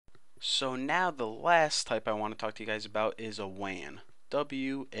So now the last type I want to talk to you guys about is a WAN.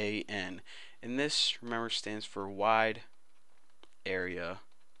 W-A-N. And this, remember, stands for Wide Area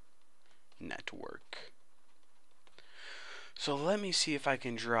Network. So let me see if I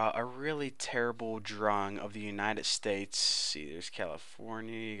can draw a really terrible drawing of the United States. See, there's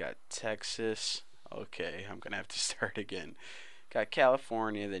California, you got Texas. Okay, I'm gonna have to start again. Got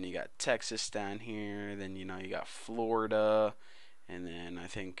California, then you got Texas down here, then you got Florida, and then I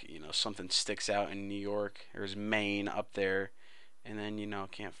think something sticks out in New York. There's Maine up there, and then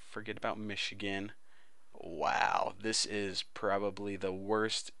can't forget about Michigan. Wow, this is probably the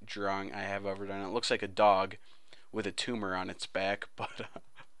worst drawing I have ever done. It looks like a dog with a tumor on its back,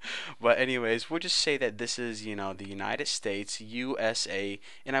 but anyways, we'll just say that this is the United States, USA,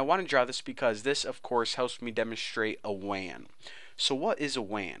 and I want to draw this because this of course helps me demonstrate a WAN. So what is a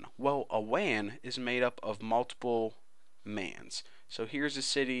WAN? Well, a WAN is made up of multiple MANs. So here's a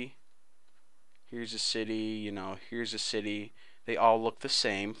city, here's a city, here's a city. They all look the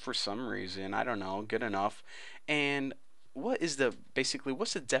same for some reason. I don't know, good enough. And what's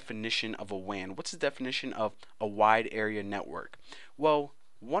the definition of a WAN? What's the definition of a wide area network? Well,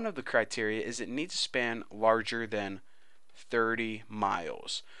 one of the criteria is it needs to span larger than 30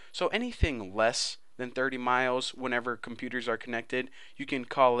 miles. So anything less than 30 miles, whenever computers are connected, you can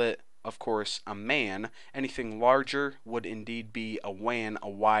call it, of course, a MAN. Anything larger would indeed be a WAN, a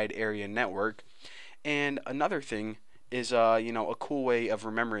wide area network. And another thing is, a cool way of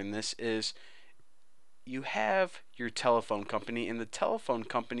remembering this is you have your telephone company, and the telephone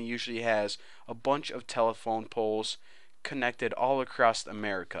company usually has a bunch of telephone poles connected all across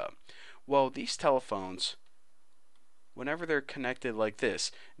America. Well, these telephones, whenever they're connected like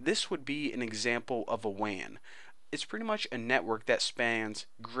this would be an example of a WAN. It's pretty much a network that spans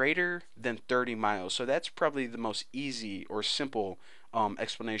greater than 30 miles. So that's probably the most easy or simple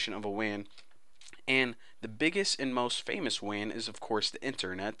explanation of a WAN. And the biggest and most famous WAN is, of course, the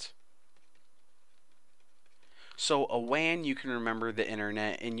internet. So a WAN, you can remember the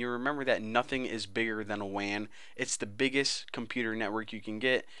internet, and you remember that nothing is bigger than a WAN. It's the biggest computer network you can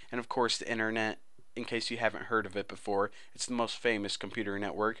get, and of course the internet, in case you haven't heard of it before, it's the most famous computer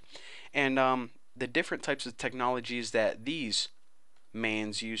network. And the different types of technologies that these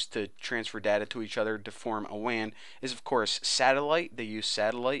MANs use to transfer data to each other to form a WAN is, of course, satellite. They use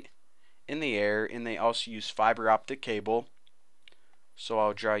satellite in the air, and they also use fiber optic cable. So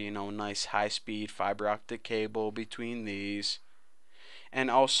I'll draw, a nice high-speed fiber optic cable between these. And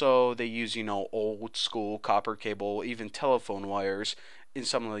also they use, old school copper cable, even telephone wires in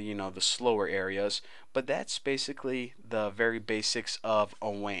some of the slower areas. But that's basically the very basics of a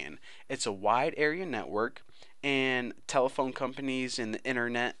WAN. It's a wide area network, and telephone companies and the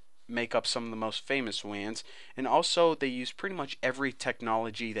internet make up some of the most famous WANs. And also they use pretty much every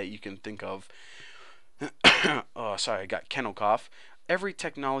technology that you can think of. Oh, sorry, I got kennel cough. Every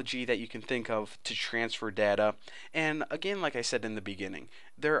technology that you can think of to transfer data. And again, like I said in the beginning,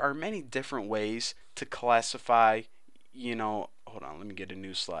 there are many different ways to classify, hold on, let me get a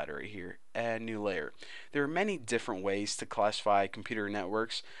new slider right here, add new layer. There are many different ways to classify computer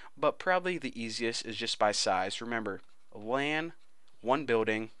networks, but probably the easiest is just by size. Remember, LAN, one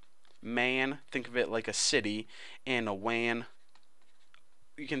building, MAN, think of it like a city, and a WAN,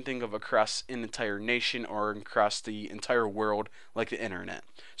 you can think of across an entire nation or across the entire world like the internet.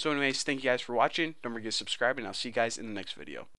 So anyways, thank you guys for watching. Don't forget to subscribe, and I'll see you guys in the next video.